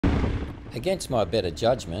Against my better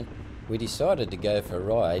judgment, we decided to go for a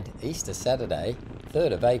ride Easter Saturday,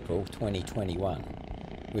 3rd of April 2021.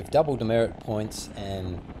 With double demerit points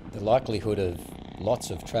and the likelihood of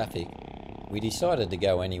lots of traffic, we decided to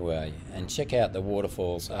go anyway and check out the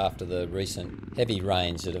waterfalls after the recent heavy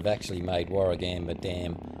rains that have actually made Warragamba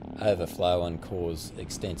Dam overflow and cause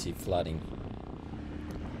extensive flooding.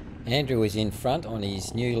 Andrew is in front on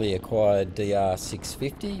his newly acquired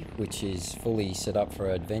DR650, which is fully set up for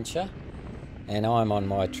adventure, and I'm on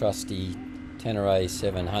my trusty Tenere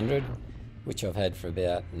 700, which I've had for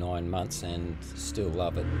about 9 months and still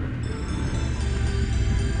love it.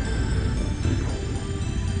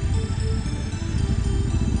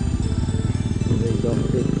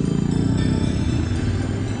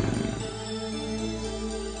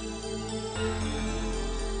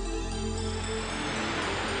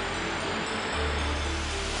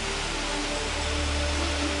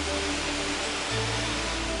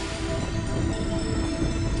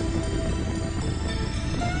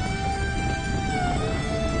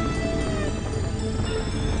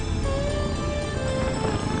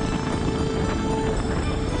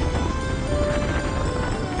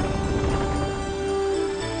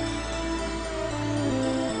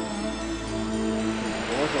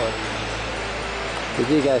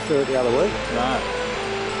 Did you go through it the other week? No.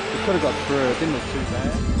 We could have got through it, didn't look too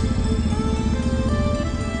bad.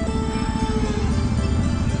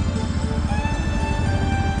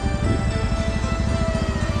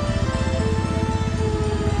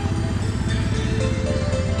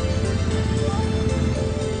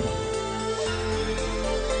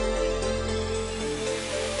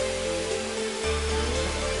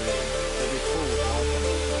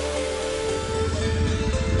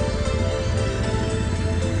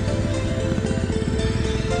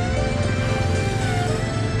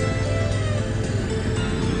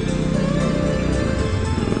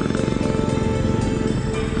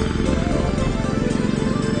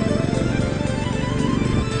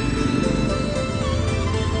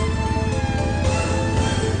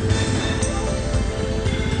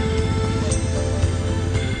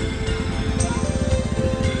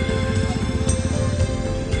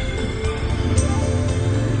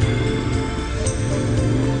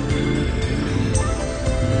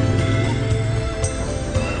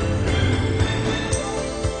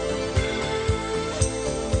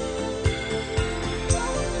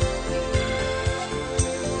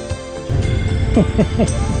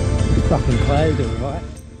 Fucking closed, alright.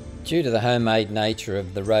 Due to the homemade nature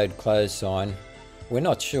of the road closed sign, we're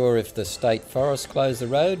not sure if the state forest closed the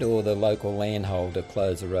road or the local landholder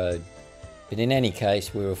closed the road. But in any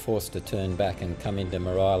case, we were forced to turn back and come into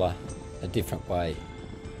Meryla a different way.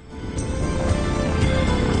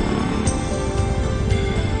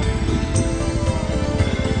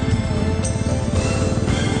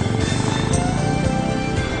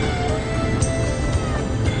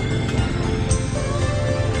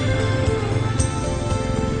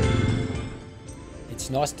 It's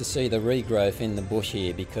nice to see the regrowth in the bush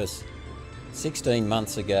here, because 16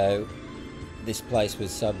 months ago this place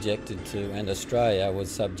was subjected to, and Australia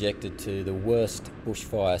was subjected to, the worst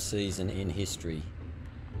bushfire season in history.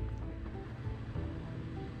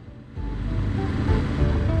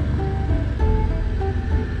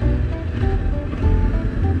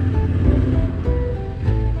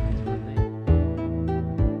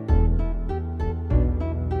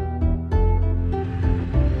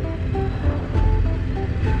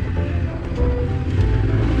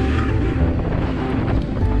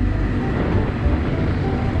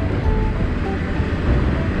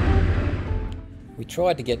 We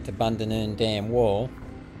tried to get to Bundanoon Dam Wall,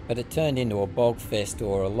 but it turned into a bog fest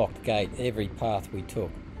or a locked gate every path we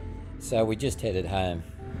took, so we just headed home.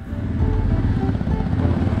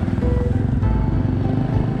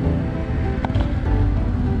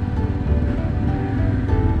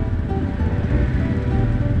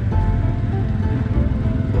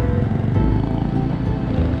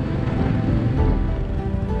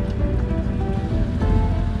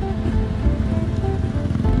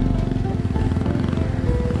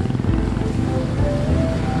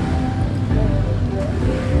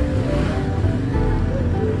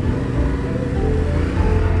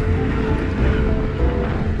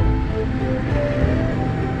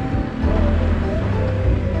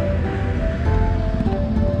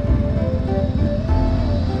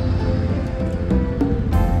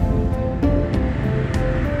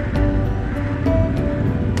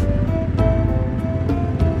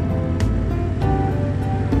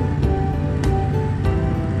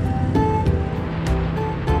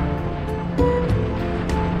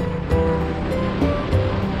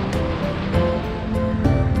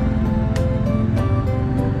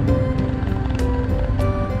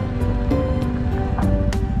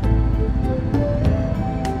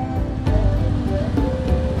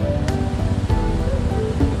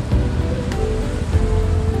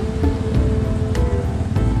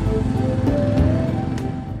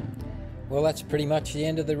 that's pretty much the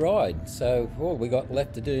end of the ride. So all we got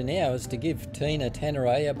left to do now is to give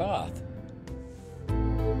Tenere a bath.